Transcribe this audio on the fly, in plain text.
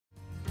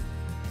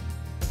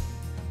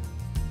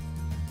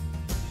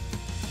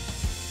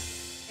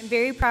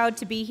very proud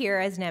to be here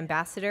as an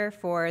ambassador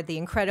for the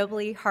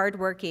incredibly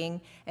hardworking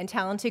and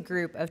talented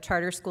group of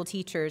charter school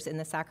teachers in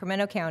the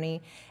Sacramento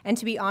County, and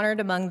to be honored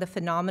among the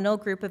phenomenal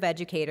group of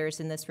educators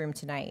in this room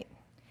tonight.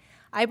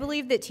 I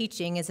believe that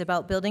teaching is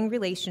about building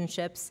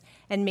relationships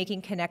and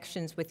making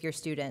connections with your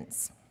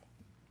students,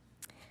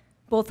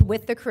 both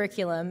with the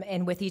curriculum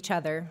and with each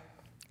other.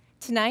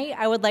 Tonight,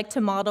 I would like to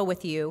model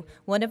with you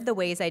one of the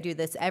ways I do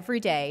this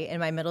every day in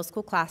my middle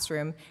school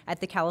classroom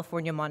at the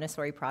California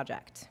Montessori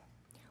Project.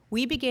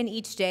 We begin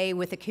each day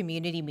with a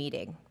community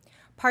meeting.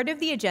 Part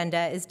of the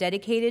agenda is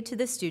dedicated to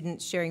the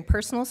students sharing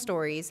personal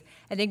stories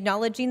and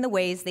acknowledging the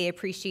ways they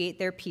appreciate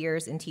their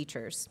peers and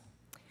teachers.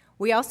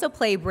 We also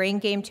play brain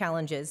game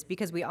challenges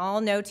because we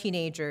all know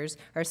teenagers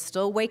are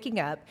still waking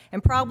up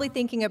and probably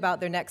thinking about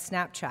their next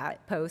Snapchat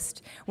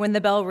post when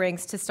the bell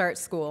rings to start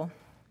school.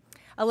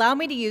 Allow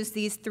me to use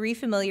these three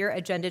familiar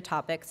agenda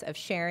topics of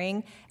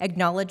sharing,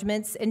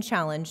 acknowledgments, and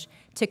challenge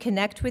to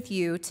connect with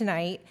you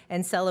tonight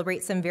and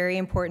celebrate some very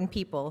important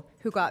people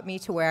who got me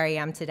to where I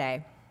am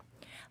today.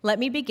 Let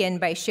me begin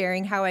by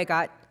sharing how I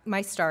got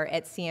my start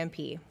at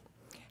CMP.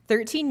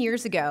 13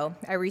 years ago,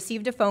 I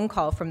received a phone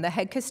call from the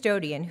head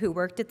custodian who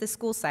worked at the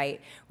school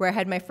site where I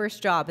had my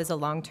first job as a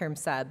long-term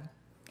sub.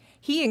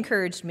 He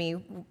encouraged me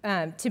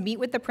to meet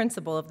with the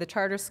principal of the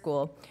charter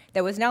school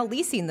that was now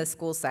leasing the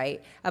school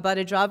site about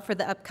a job for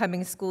the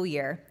upcoming school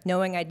year,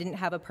 knowing I didn't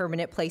have a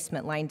permanent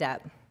placement lined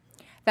up.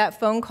 That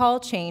phone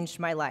call changed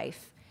my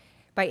life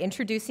by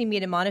introducing me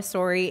to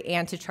Montessori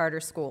and to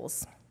charter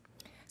schools.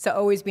 So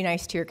always be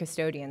nice to your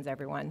custodians,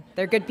 everyone.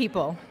 They're good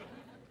people.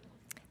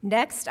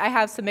 Next, I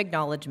have some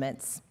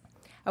acknowledgments.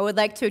 I would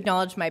like to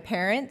acknowledge my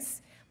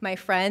parents, my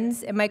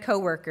friends, and my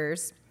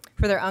coworkers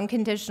for their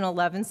unconditional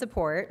love and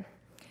support.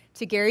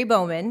 To Gary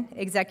Bowman,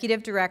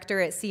 Executive Director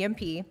at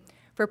CMP,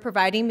 for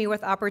providing me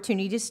with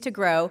opportunities to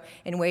grow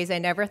in ways I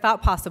never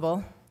thought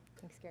possible.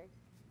 Thanks, Gary.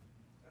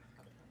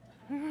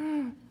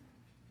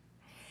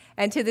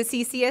 And to the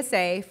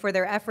CCSA for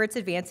their efforts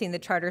advancing the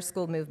charter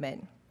school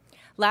movement.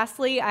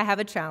 Lastly, I have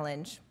a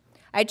challenge.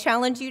 I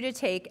challenge you to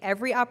take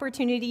every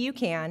opportunity you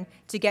can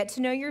to get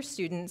to know your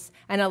students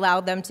and allow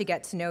them to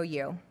get to know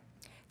you.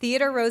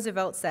 Theodore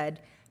Roosevelt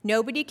said,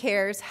 "Nobody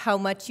cares how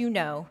much you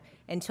know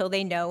until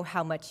they know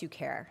how much you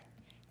care."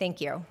 Thank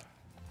you.